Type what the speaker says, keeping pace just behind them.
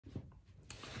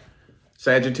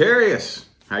Sagittarius,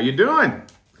 how you doing?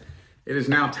 It is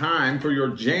now time for your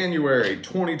January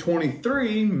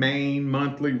 2023 main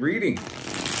monthly reading.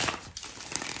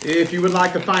 If you would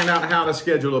like to find out how to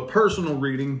schedule a personal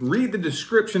reading, read the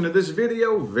description of this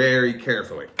video very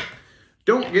carefully.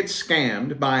 Don't get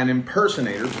scammed by an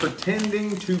impersonator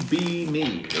pretending to be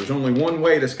me. There's only one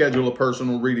way to schedule a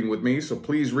personal reading with me, so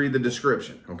please read the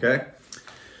description, okay?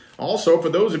 Also, for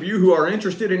those of you who are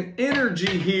interested in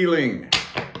energy healing,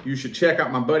 you should check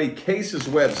out my buddy Case's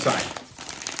website.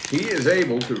 He is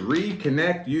able to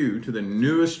reconnect you to the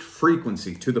newest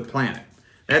frequency to the planet.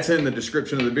 That's in the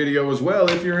description of the video as well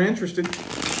if you're interested.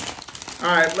 All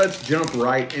right, let's jump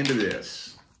right into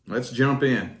this. Let's jump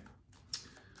in.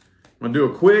 I'm going to do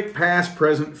a quick past,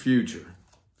 present, future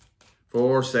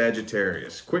for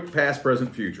Sagittarius. Quick past,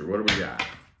 present, future. What do we got?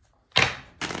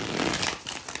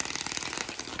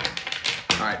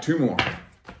 All right, two more.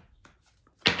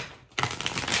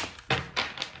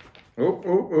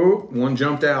 Oh, one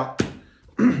jumped out.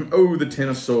 Oh, the Ten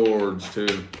of Swords,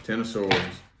 too. Ten of Swords.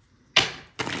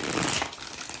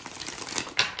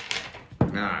 All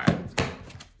right.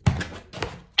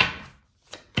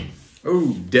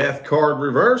 Oh, Death card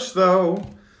reverse, though.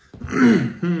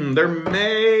 There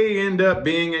may end up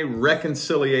being a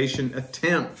reconciliation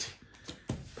attempt.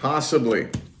 Possibly.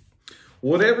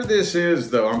 Whatever this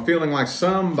is, though, I'm feeling like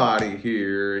somebody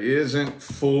here isn't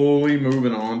fully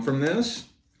moving on from this.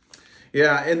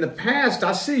 Yeah, in the past,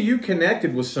 I see you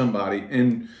connected with somebody,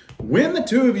 and when the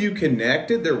two of you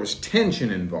connected, there was tension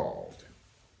involved.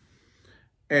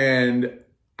 And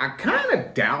I kind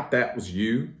of doubt that was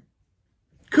you.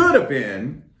 Could have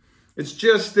been. It's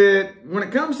just that when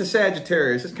it comes to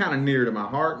Sagittarius, it's kind of near to my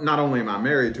heart. Not only am I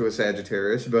married to a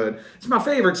Sagittarius, but it's my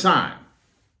favorite sign.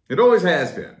 It always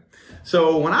has been.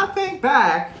 So when I think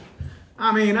back,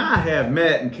 I mean, I have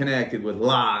met and connected with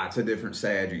lots of different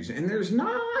Saggies, and there's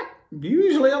not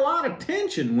usually a lot of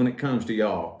tension when it comes to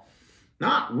y'all.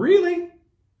 Not really.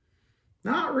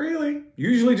 Not really.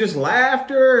 Usually just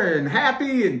laughter and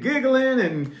happy and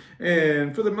giggling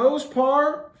and for the most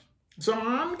part. So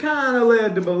I'm kind of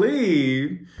led to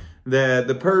believe that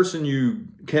the person you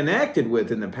connected with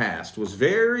in the past was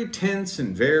very tense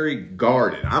and very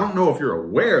guarded. I don't know if you're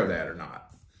aware of that or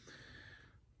not.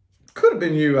 Could have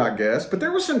been you, I guess, but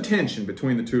there was some tension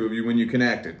between the two of you when you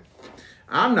connected.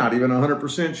 I'm not even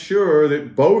 100% sure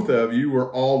that both of you were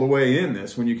all the way in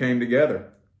this when you came together.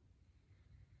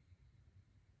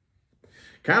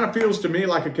 Kind of feels to me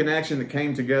like a connection that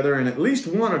came together and at least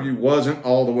one of you wasn't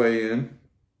all the way in.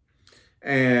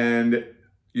 And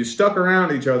you stuck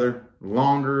around each other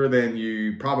longer than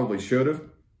you probably should have.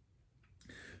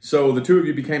 So the two of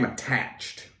you became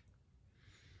attached.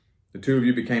 The two of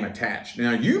you became attached.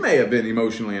 Now, you may have been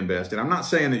emotionally invested. I'm not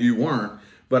saying that you weren't.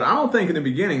 But I don't think in the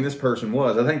beginning this person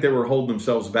was. I think they were holding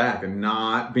themselves back and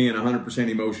not being 100%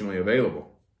 emotionally available.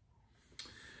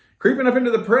 Creeping up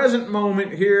into the present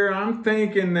moment here, I'm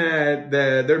thinking that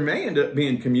there may end up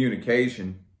being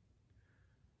communication.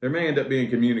 There may end up being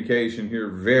communication here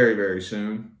very, very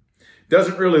soon.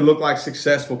 Doesn't really look like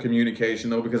successful communication,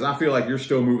 though, because I feel like you're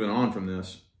still moving on from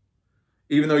this,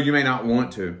 even though you may not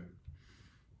want to.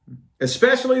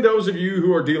 Especially those of you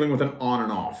who are dealing with an on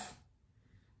and off.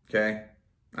 Okay?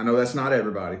 I know that's not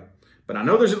everybody, but I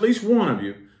know there's at least one of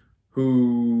you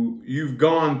who you've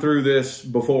gone through this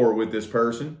before with this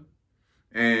person.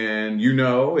 And you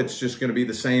know it's just going to be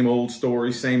the same old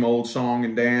story, same old song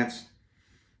and dance.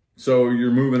 So you're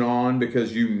moving on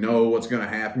because you know what's going to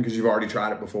happen because you've already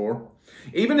tried it before.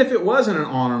 Even if it wasn't an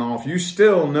on and off, you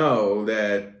still know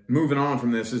that moving on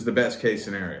from this is the best case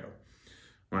scenario.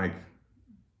 Like,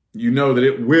 you know that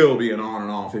it will be an on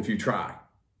and off if you try.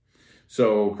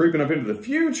 So creeping up into the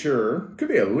future, could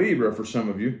be a Libra for some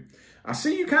of you. I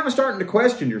see you kind of starting to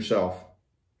question yourself.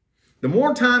 The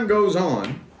more time goes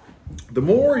on, the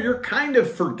more you're kind of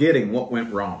forgetting what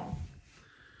went wrong.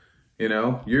 You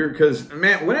know, because,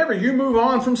 man, whenever you move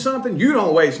on from something, you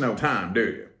don't waste no time, do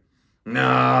you?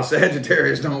 No,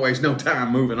 Sagittarius don't waste no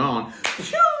time moving on.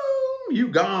 Shoo, you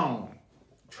gone.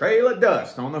 Trail of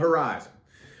dust on the horizon.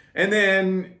 And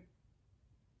then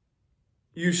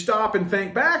you stop and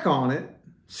think back on it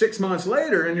 6 months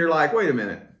later and you're like, wait a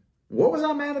minute, what was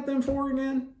I mad at them for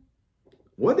again?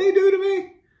 What'd they do to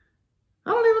me? I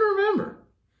don't even remember.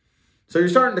 So you're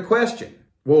starting to question,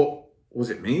 well, was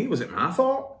it me? Was it my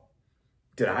fault?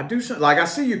 Did I do something? Like, I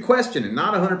see you questioning,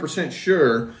 not 100%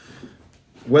 sure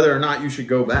whether or not you should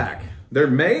go back. There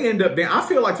may end up being, I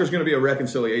feel like there's going to be a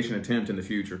reconciliation attempt in the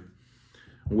future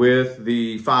with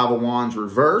the Five of Wands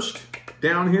reversed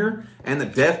down here and the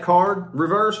Death card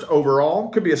reversed overall.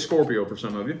 Could be a Scorpio for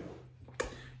some of you.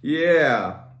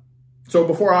 Yeah. So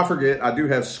before I forget, I do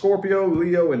have Scorpio,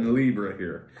 Leo, and Libra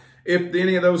here. If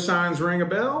any of those signs ring a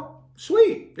bell,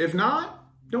 sweet. If not,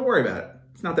 don't worry about it.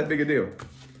 It's not that big a deal.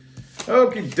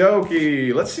 Okie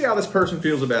dokie. Let's see how this person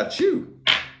feels about you.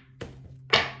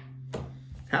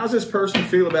 How's this person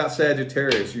feel about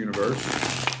Sagittarius, universe?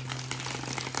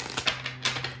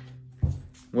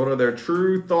 What are their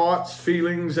true thoughts,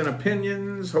 feelings, and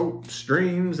opinions, hopes,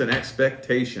 dreams, and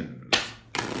expectations?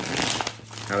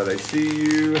 How do they see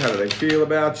you? How do they feel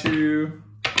about you?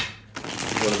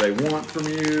 What do they want from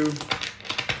you?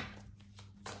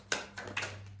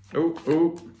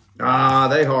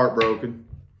 They heartbroken.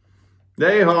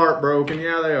 They heartbroken.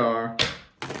 Yeah, they are.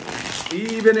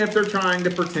 Even if they're trying to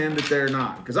pretend that they're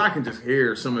not. Because I can just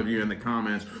hear some of you in the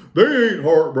comments, they ain't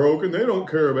heartbroken. They don't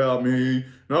care about me.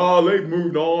 No, they've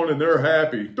moved on and they're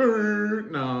happy.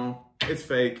 No, it's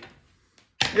fake.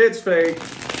 It's fake.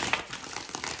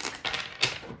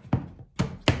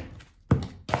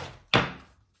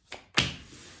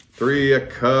 Three of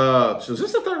Cups. Is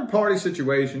this a third party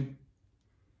situation?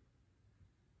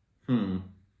 I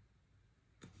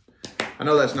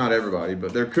know that's not everybody,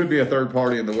 but there could be a third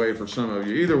party in the way for some of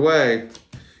you. Either way,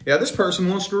 yeah, this person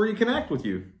wants to reconnect with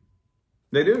you.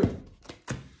 They do.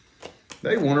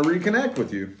 They want to reconnect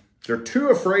with you. They're too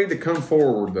afraid to come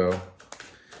forward, though.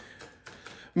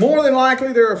 More than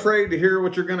likely, they're afraid to hear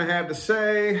what you're going to have to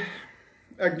say.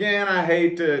 Again, I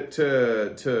hate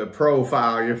to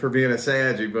profile you for being a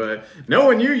Saggy, but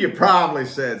knowing you, you probably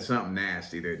said something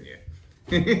nasty, didn't you?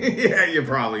 Yeah, you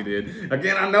probably did.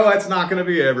 Again, I know that's not going to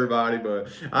be everybody, but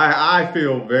I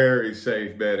feel very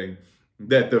safe betting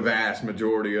that the vast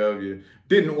majority of you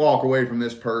didn't walk away from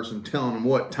this person telling them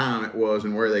what time it was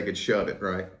and where they could shut it,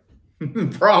 right?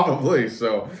 Probably.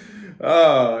 So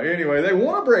anyway, they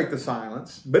want to break the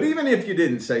silence, but even if you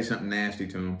didn't say something nasty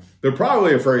to them, they're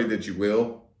probably afraid that you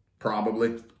will.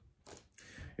 Probably.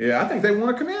 Yeah, I think they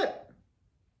want to commit.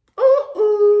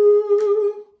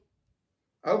 Ooh.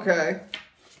 Okay.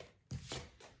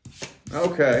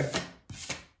 Okay.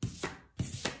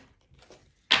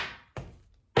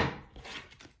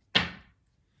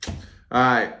 All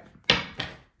right.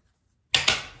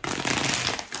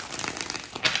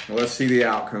 Well, let's see the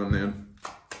outcome then.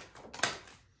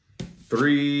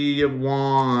 Three of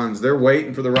Wands. They're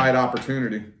waiting for the right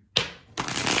opportunity.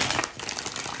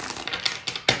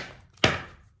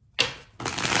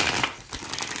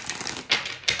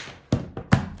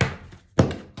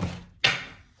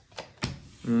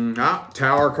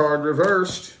 Tower card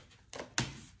reversed.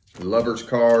 Lover's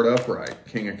card upright.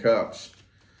 King of Cups.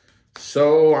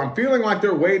 So I'm feeling like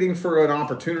they're waiting for an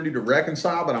opportunity to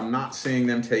reconcile, but I'm not seeing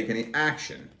them take any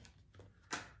action.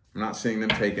 I'm not seeing them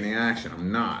take any action.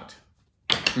 I'm not.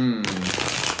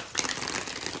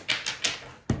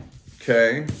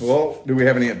 Okay. Well, do we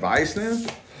have any advice then?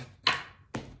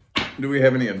 Do we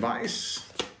have any advice?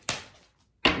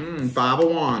 Five of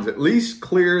Wands. At least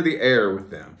clear the air with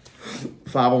them.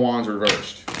 Five of Wands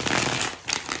reversed.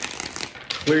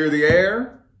 Clear the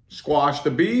air. Squash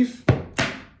the beef.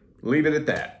 Leave it at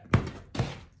that.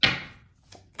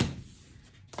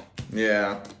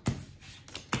 Yeah.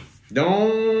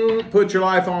 Don't put your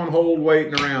life on hold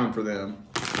waiting around for them.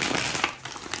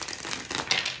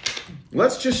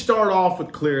 Let's just start off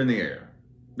with clearing the air.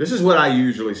 This is what I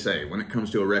usually say when it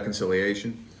comes to a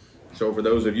reconciliation. So for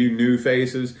those of you new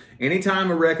faces,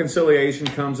 anytime a reconciliation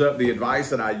comes up, the advice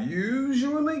that I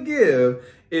usually give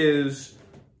is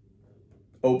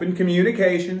open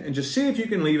communication and just see if you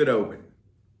can leave it open.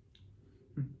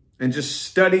 And just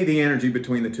study the energy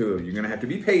between the two of you. You're going to have to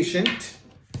be patient.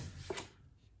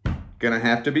 Going to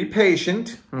have to be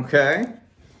patient, okay?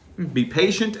 Be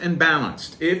patient and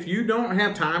balanced. If you don't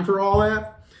have time for all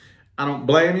that, I don't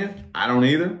blame you. I don't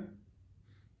either.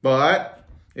 But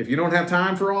if you don't have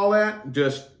time for all that,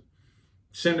 just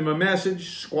send them a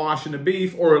message, squashing the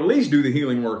beef, or at least do the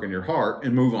healing work in your heart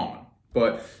and move on.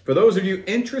 But for those of you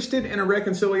interested in a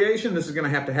reconciliation, this is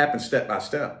going to happen step by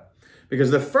step. Because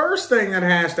the first thing that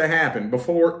has to happen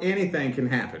before anything can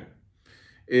happen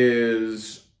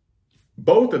is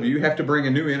both of you have to bring a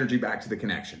new energy back to the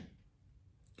connection.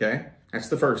 Okay? That's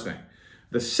the first thing.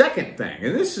 The second thing,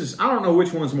 and this is, I don't know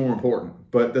which one's more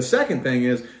important, but the second thing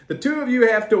is the two of you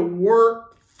have to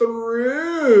work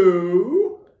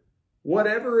through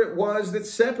whatever it was that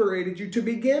separated you to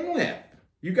begin with.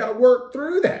 You got to work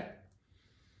through that.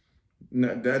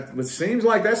 It seems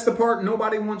like that's the part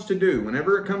nobody wants to do.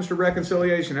 Whenever it comes to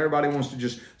reconciliation, everybody wants to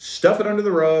just stuff it under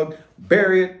the rug,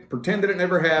 bury it, pretend that it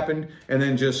never happened, and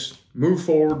then just move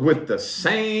forward with the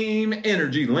same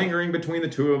energy lingering between the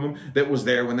two of them that was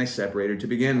there when they separated to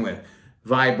begin with.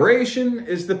 Vibration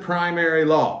is the primary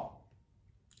law.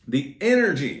 The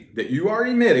energy that you are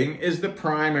emitting is the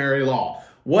primary law.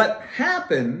 What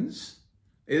happens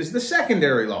is the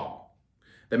secondary law.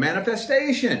 The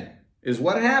manifestation is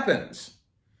what happens.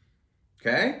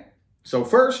 Okay? So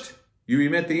first, you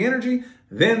emit the energy,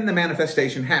 then the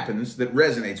manifestation happens that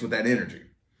resonates with that energy.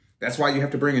 That's why you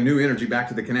have to bring a new energy back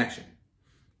to the connection.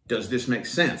 Does this make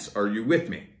sense? Are you with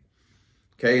me?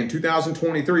 Okay, in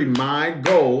 2023, my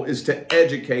goal is to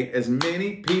educate as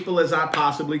many people as I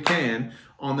possibly can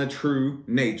on the true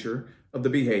nature of the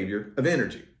behavior of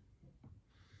energy.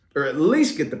 Or at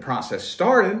least get the process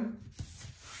started.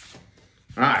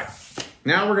 All right,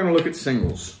 now we're going to look at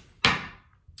singles.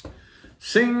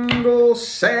 Single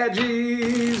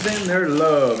Saggies and their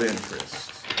love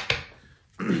interest.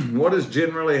 What is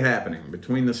generally happening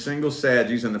between the single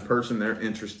Saggies and the person they're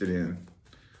interested in?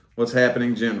 What's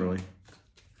happening generally?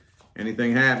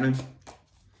 Anything happening?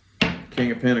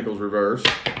 King of Pentacles reverse.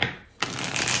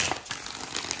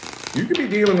 You could be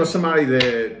dealing with somebody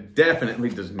that definitely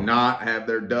does not have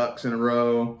their ducks in a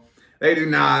row. They do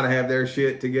not have their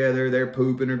shit together. They're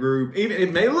pooping a group. Even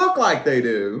it may look like they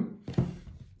do.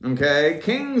 Okay,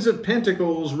 Kings of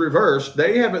Pentacles reversed.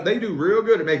 They do real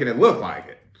good at making it look like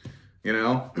it. You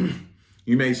know,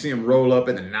 you may see them roll up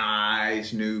in a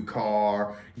nice new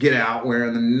car, get out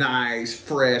wearing the nice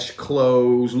fresh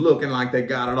clothes, looking like they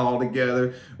got it all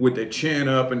together with the chin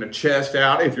up and the chest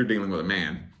out. If you're dealing with a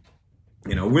man,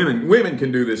 you know, women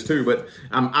can do this too. But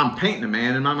I'm painting a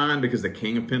man in my mind because the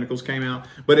King of Pentacles came out.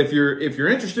 But if you're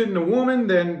interested in a woman,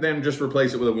 then just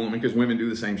replace it with a woman because women do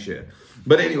the same shit.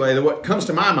 But anyway, what comes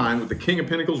to my mind with the King of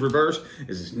Pentacles reverse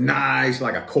is this nice,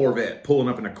 like a Corvette, pulling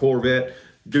up in a Corvette.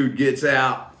 Dude gets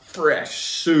out, fresh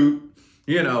suit,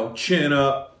 you know, chin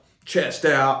up, chest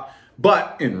out.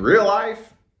 But in real life,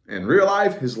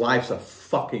 his life's a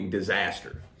fucking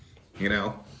disaster, you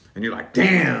know? And you're like,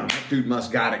 damn, that dude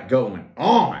must got it going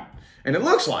on. And it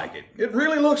looks like it. It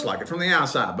really looks like it from the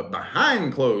outside. But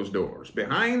behind closed doors,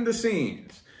 behind the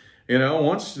scenes, you know,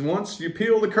 once you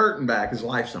peel the curtain back, his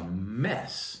life's a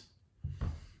mess.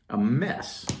 A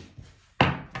mess.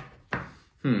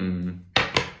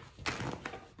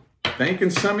 Thinking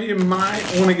some of you might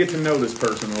want to get to know this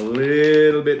person a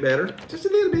little bit better. Just a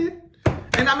little bit.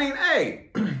 And I mean, hey,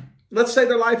 let's say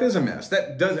their life is a mess.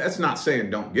 That's not saying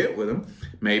don't get with them.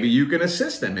 Maybe you can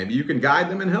assist them. Maybe you can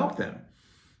guide them and help them.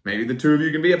 Maybe the two of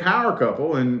you can be a power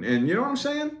couple and you know what I'm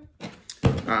saying?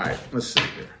 All right, let's see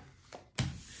here.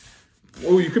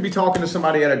 Oh, you could be talking to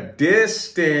somebody at a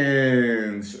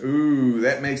distance. Ooh,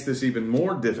 that makes this even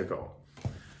more difficult.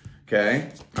 Okay,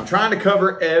 I'm trying to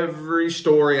cover every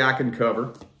story I can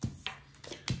cover.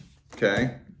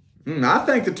 Okay, I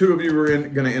think the two of you are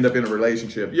going to end up in a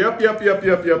relationship. Yep.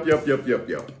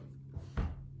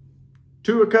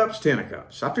 Two of Cups, 10 of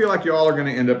Cups. I feel like y'all are going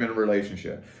to end up in a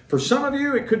relationship. For some of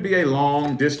you, it could be a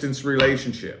long distance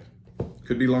relationship.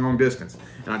 Could be long distance.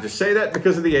 And I just say that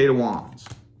because of the Eight of Wands.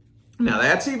 Now,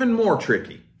 that's even more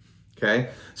tricky.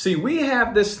 Okay. See, we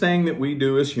have this thing that we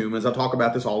do as humans. I talk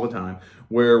about this all the time,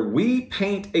 where we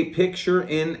paint a picture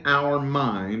in our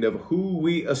mind of who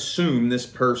we assume this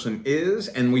person is,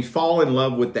 and we fall in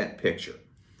love with that picture.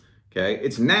 Okay.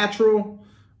 It's natural.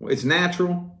 It's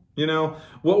natural. You know,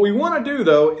 what we want to do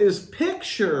though is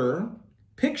picture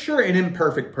an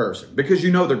imperfect person because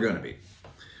you know they're going to be.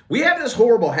 We have this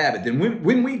horrible habit. Then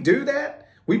when we do that,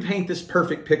 we paint this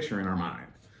perfect picture in our mind.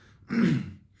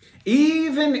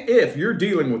 Even if you're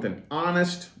dealing with an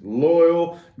honest,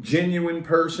 loyal, genuine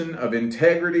person of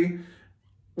integrity,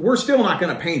 we're still not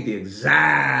going to paint the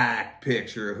exact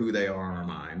picture of who they are in our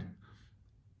mind.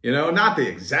 You know, not the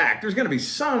exact. There's going to be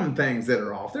some things that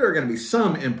are off. There are going to be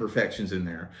some imperfections in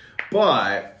there.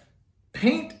 But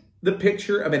paint the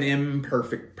picture of an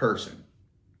imperfect person.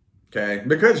 Okay?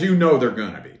 Because you know they're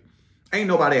going to be. Ain't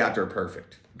nobody out there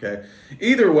perfect. Okay.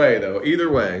 Either way, though,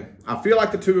 I feel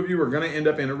like the two of you are going to end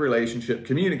up in a relationship.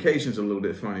 Communication's a little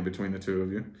bit funny between the two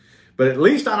of you. But at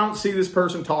least I don't see this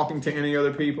person talking to any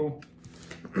other people.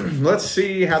 Let's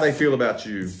see how they feel about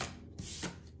you.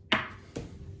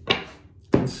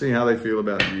 Let's see how they feel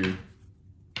about you.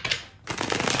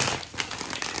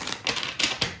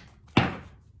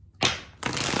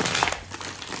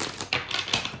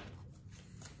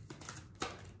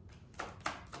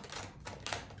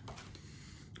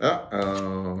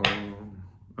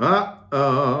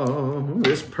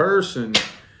 This person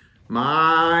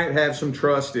might have some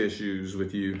trust issues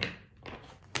with you.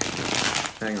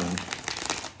 Hang on.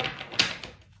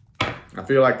 I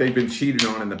feel like they've been cheated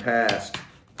on in the past.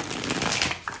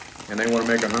 And they want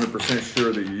to make 100%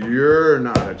 sure that you're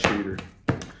not a cheater.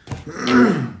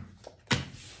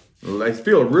 They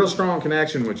feel a real strong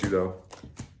connection with you, though.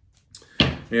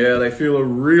 Yeah, they feel a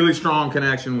really strong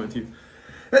connection with you.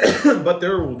 But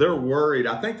they're worried.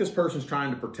 I think this person's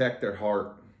trying to protect their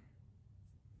heart.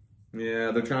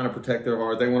 Yeah, they're trying to protect their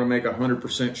heart. They want to make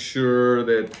 100% sure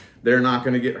that they're not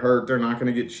going to get hurt. They're not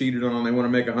going to get cheated on. They want to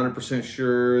make 100%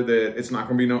 sure that it's not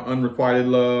going to be no unrequited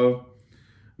love.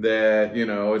 That, you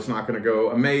know, it's not going to go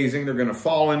amazing. They're going to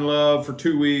fall in love for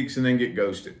 2 weeks and then get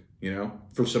ghosted, you know,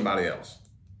 for somebody else.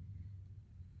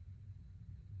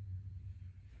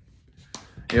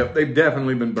 Yep, they've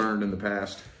definitely been burned in the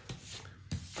past.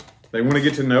 They want to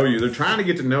get to know you. They're trying to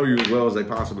get to know you as well as they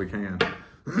possibly can.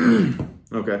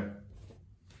 Okay.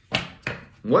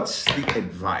 What's the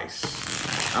advice?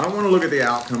 I don't want to look at the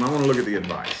outcome. I want to look at the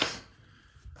advice.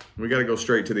 We got to go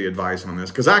straight to the advice on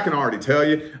this because I can already tell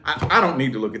you, I don't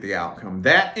need to look at the outcome.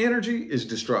 That energy is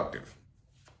destructive.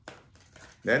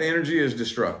 That energy is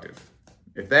destructive.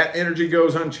 If that energy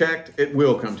goes unchecked, it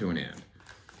will come to an end.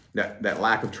 That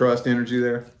lack of trust energy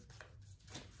there.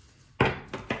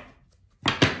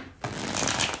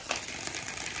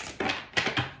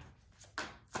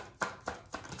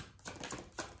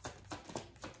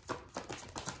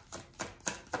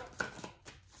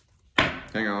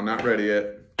 Hang on, not ready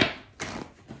yet.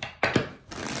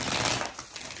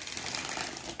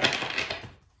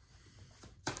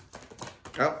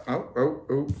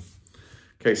 Oh.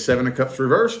 Okay, 7 of Cups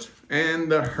reversed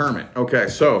and the Hermit. Okay,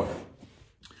 so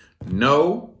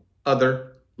no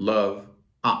other love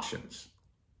options.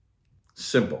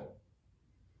 Simple.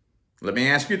 Let me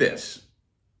ask you this.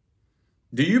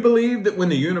 Do you believe that when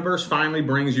the universe finally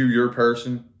brings you your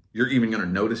person, you're even going to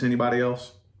notice anybody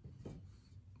else?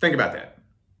 Think about that.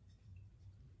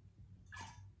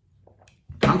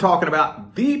 I'm talking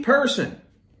about the person.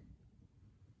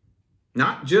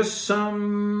 Not just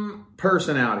some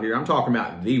person out here. I'm talking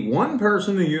about the one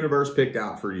person the universe picked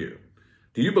out for you.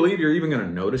 Do you believe you're even going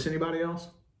to notice anybody else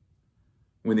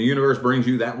when the universe brings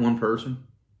you that one person?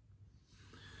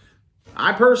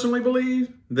 I personally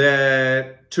believe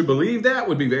that to believe that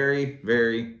would be very,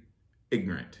 very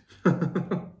ignorant.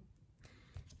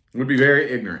 Would be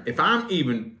very ignorant. If I'm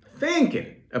even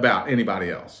thinking about anybody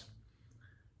else,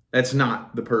 that's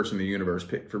not the person the universe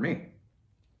picked for me.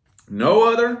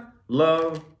 No other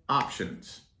love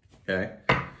options, okay?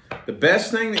 The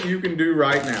best thing that you can do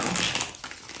right now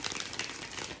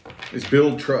is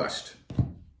build trust.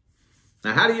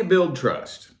 Now, how do you build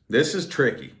trust? This is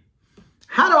tricky.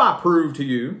 How do I prove to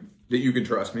you that you can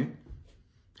trust me?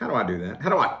 How do I do that? How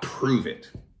do I prove it?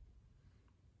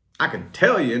 I can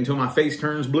tell you until my face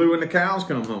turns blue and the cows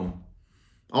come home.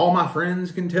 All my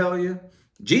friends can tell you.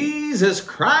 Jesus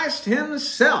Christ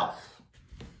himself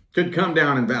could come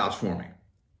down and vouch for me.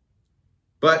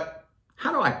 But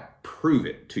how do I prove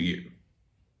it to you?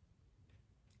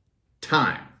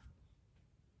 Time.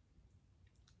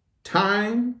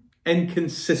 Time and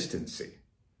consistency.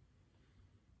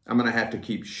 I'm going to have to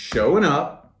keep showing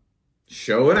up,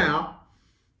 showing out.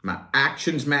 My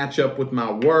actions match up with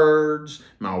my words.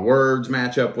 My words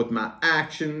match up with my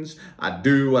actions. I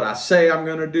do what I say I'm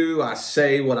going to do. I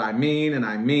say what I mean, and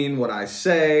I mean what I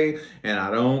say. And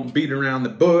I don't beat around the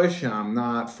bush. I'm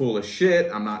not full of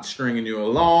shit. I'm not stringing you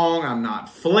along. I'm not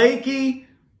flaky.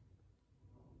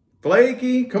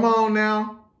 Flaky? Come on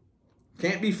now.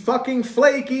 Can't be fucking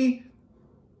flaky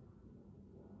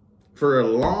for a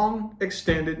long,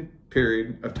 extended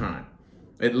period of time.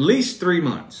 At least 3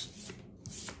 months.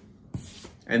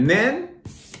 And then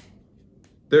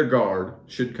their guard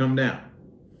should come down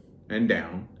and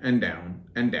down and down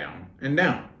and down and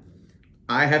down.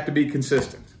 I have to be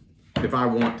consistent if I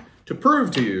want to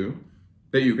prove to you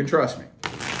that you can trust me.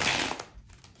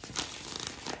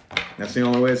 That's the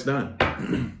only way it's done.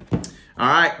 All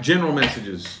right, general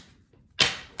messages.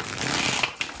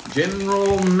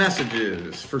 General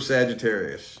messages for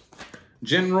Sagittarius.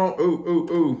 General,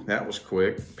 that was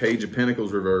quick. Page of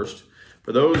Pentacles reversed.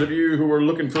 For those of you who are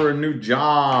looking for a new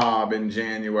job in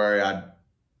January, I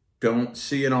don't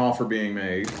see an offer being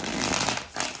made.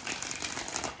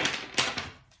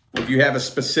 If you have a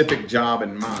specific job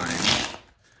in mind,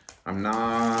 I'm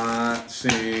not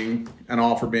seeing an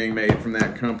offer being made from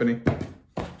that company.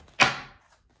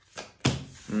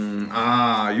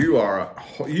 You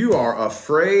are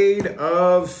afraid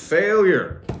of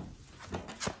failure.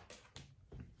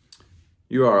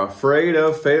 You are afraid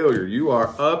of failure. You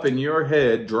are up in your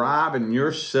head, driving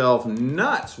yourself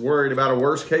nuts, worried about a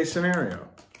worst case scenario.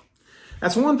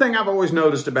 That's one thing I've always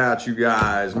noticed about you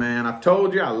guys, man. I've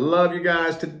told you I love you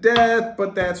guys to death,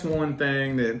 but that's one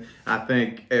thing that I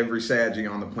think every Saggy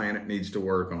on the planet needs to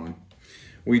work on.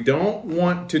 We don't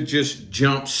want to just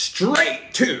jump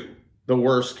straight to the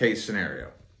worst case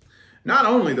scenario. not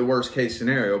only the worst case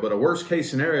scenario, but a worst case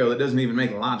scenario that doesn't even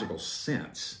make logical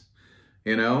sense.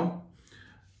 You know,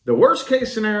 the worst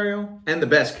case scenario and the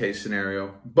best case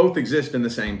scenario both exist in the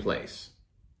same place.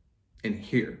 In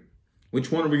here.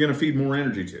 Which one are we going to feed more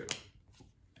energy to?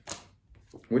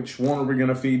 Which one are we going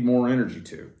to feed more energy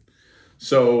to?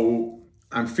 So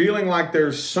I'm feeling like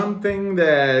there's something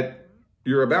that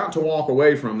you're about to walk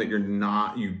away from that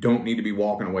you don't need to be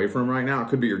walking away from right now. It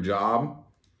could be your job.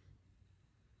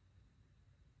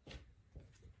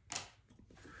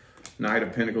 Knight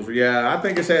of Pentacles. Yeah, I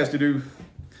think this has to do,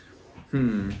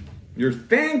 you're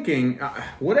thinking,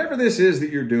 whatever this is that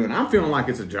you're doing, I'm feeling like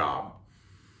it's a job.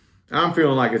 I'm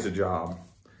feeling like it's a job.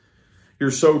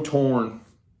 You're so torn.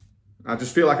 I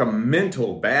just feel like a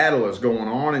mental battle is going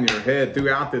on in your head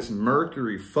throughout this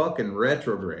Mercury fucking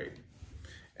retrograde.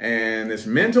 And this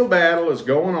mental battle is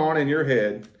going on in your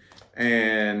head,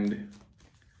 and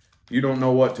you don't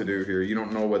know what to do here. You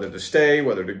don't know whether to stay,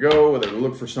 whether to go, whether to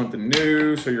look for something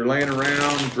new. So you're laying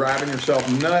around, driving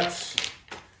yourself nuts,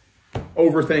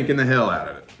 overthinking the hell out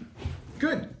of it.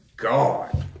 Good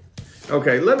God.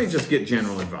 Okay, let me just get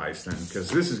general advice then, because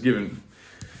this is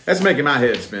that's making my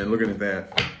head spin, looking at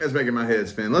that. That's making my head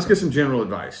spin. Let's get some general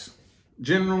advice.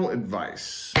 General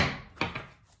advice.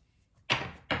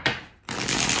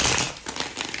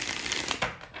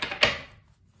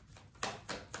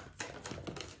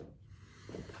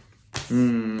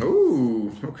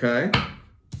 Ooh, okay.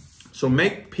 So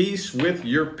make peace with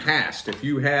your past. If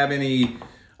you have any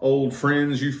old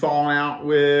friends you've fallen out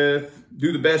with,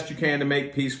 do the best you can to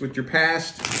make peace with your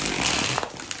past.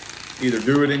 Either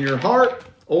do it in your heart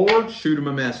or shoot them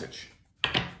a message.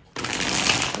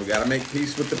 We got to make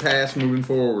peace with the past moving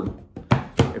forward.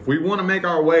 If we want to make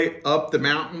our way up the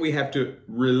mountain, we have to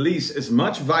release as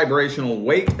much vibrational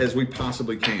weight as we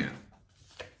possibly can.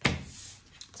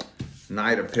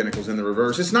 Knight of Pentacles in the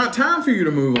reverse. It's not time for you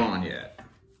to move on yet.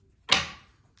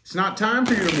 It's not time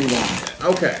for you to move on yet.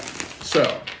 Okay,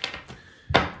 so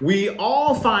we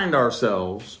all find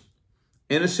ourselves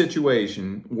in a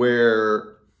situation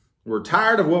where we're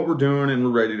tired of what we're doing and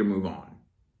we're ready to move on.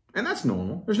 And that's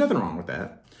normal. There's nothing wrong with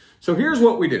that. So here's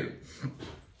what we do.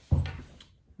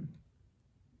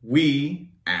 We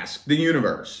ask the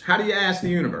universe. How do you ask the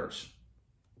universe?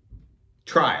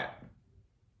 Try it.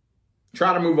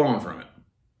 Try to move on from it.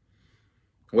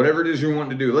 Whatever it is you want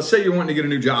to do. Let's say you want to get a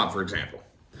new job, for example.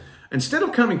 Instead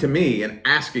of coming to me and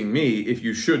asking me if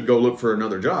you should go look for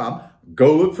another job,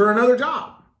 go look for another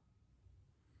job.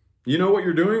 You know what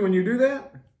you're doing when you do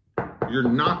that? You're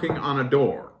knocking on a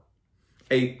door,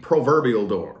 a proverbial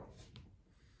door.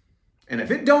 And if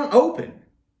it don't open,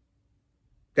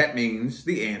 that means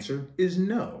the answer is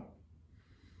no.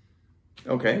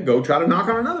 Okay, go try to knock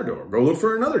on another door. Go look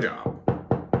for another job.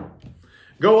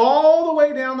 Go all the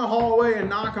way down the hallway and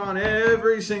knock on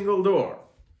every single door.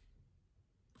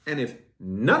 And if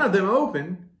none of them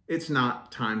open, it's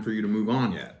not time for you to move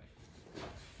on yet.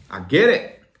 I get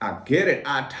it. I get it.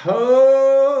 I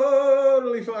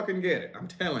totally fucking get it. I'm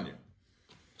telling you.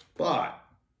 But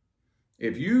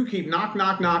if you keep knocking,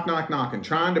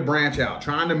 trying to branch out,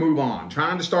 trying to move on,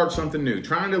 trying to start something new,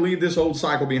 trying to leave this old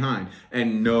cycle behind,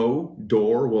 and no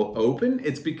door will open,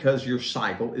 it's because your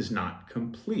cycle is not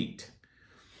complete.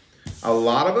 A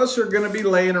lot of us are going to be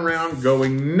laying around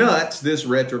going nuts this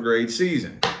retrograde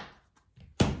season.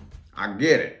 I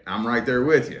get it. I'm right there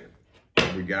with you.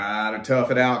 We got to tough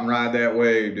it out and ride that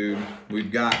wave, dude.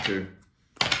 We've got to.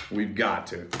 We've got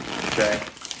to. Okay?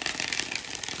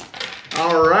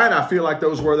 All right. I feel like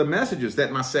those were the messages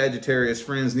that my Sagittarius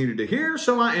friends needed to hear,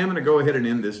 so I am going to go ahead and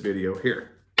end this video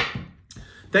here.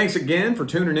 Thanks again for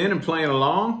tuning in and playing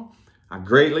along. I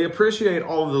greatly appreciate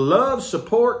all of the love,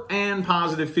 support, and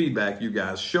positive feedback you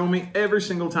guys show me every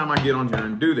single time I get on here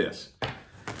and do this.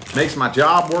 Makes my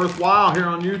job worthwhile here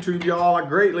on YouTube, y'all. I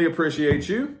greatly appreciate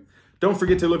you. Don't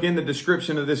forget to look in the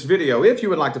description of this video if you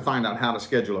would like to find out how to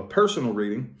schedule a personal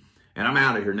reading. And I'm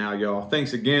out of here now, y'all.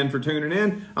 Thanks again for tuning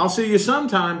in. I'll see you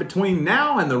sometime between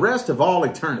now and the rest of all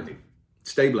eternity.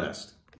 Stay blessed.